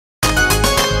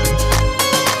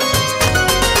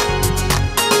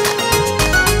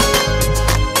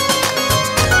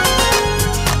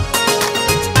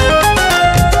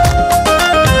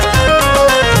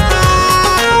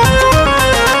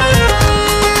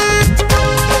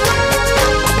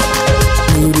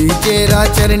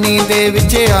चरनी दे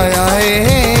विच आया है,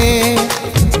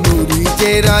 नूरी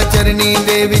चेहरा चरनी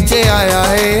दे विच आया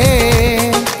है।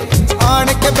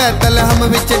 आन के बैतलहम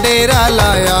विच डेरा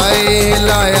लाया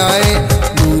है,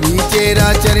 नूरी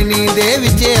चेहरा चरनी दे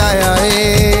विच आया है।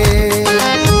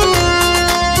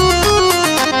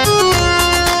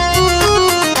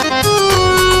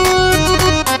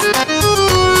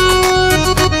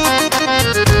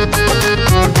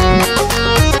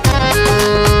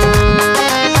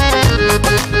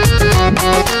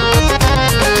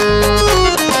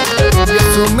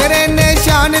 मेरे ने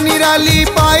शान निराली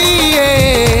पाई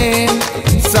है,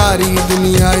 सारी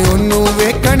दुनिया ओनू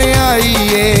वेखण आई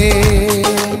है।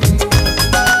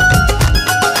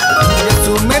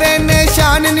 मेरे ने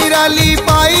शान निराली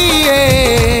पाई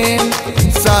है,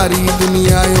 सारी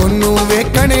दुनिया ओनू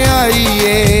वेखण आई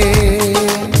है,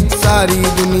 सारी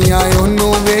दुनिया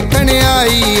ओनू वेखण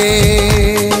आई है।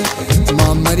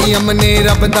 मां मरियम ने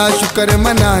रब दा शुक्र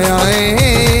मनाया है,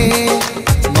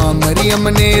 मां मरियम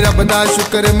ने रब दा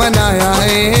शुक्र मनाया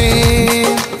है।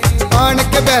 आन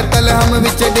के बैतलहम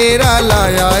विच डेरा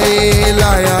लाया है,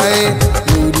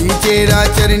 नूरी चेहरा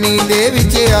चरनी दे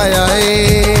विच आया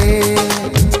है।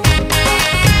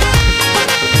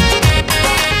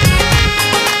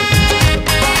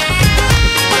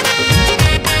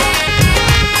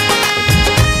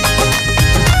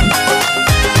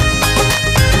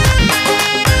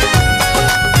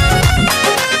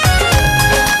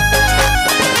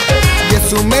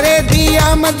 मेरे दी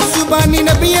आमद जुबानी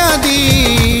नबियां दी,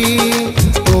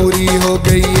 पूरी हो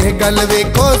गई है गल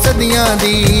वेखो सदियां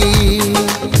दी।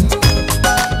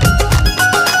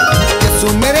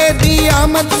 मेरे दी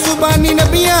आमद जुबानी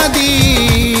नबियां दी,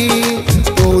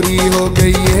 पूरी हो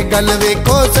गई है गल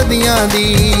वेखो सदियां दी,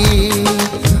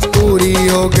 पूरी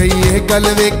हो गई है गल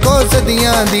वेखो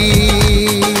सदियां दी।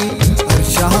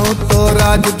 अरशां तो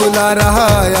राज दुलारा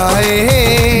आया है,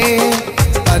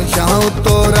 अरशां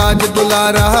तो राज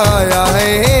दुलारा आया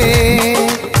है।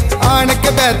 आन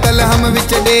के बैतलहम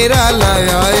विच डेरा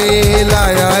लाया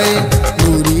है,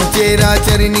 नूरी चेहरा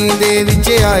चरनी दे विच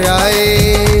आया है।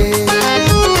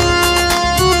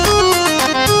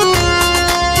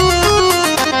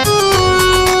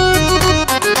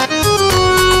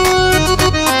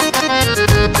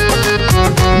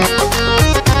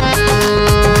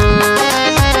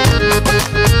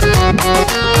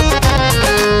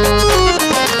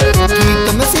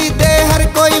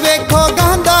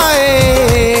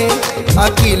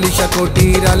 अकील शकोटी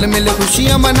रल मिल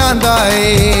खुशियां मनांदा है।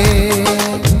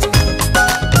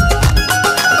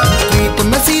 गीत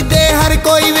मसीदे हर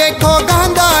कोई वेखो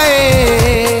गांदा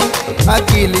है,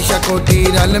 अकील शकोटी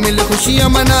रल मिल खुशियां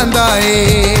मनांदा है,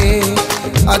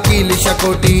 अकील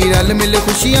शकोटी रल मिल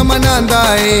खुशियां मनांदा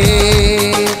है।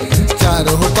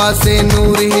 चारों पासे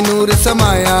नूर ही नूर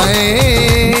समाया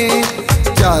है,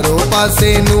 चारों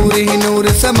पासे नूर ही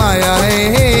नूर समाया है।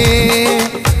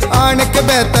 आन के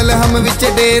बैतलहम विच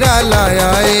डेरा लाया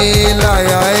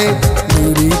है,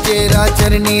 नूरी चेहरा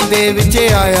चरनी दे विच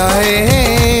आया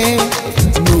है,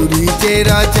 नूरी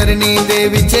चेहरा चरनी दे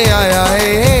विच आया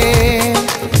है।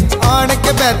 आन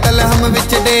के बैतलहम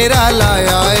विच डेरा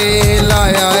लाया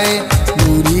है,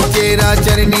 नूरी चेहरा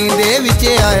चरनी दे विच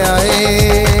आया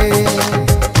है।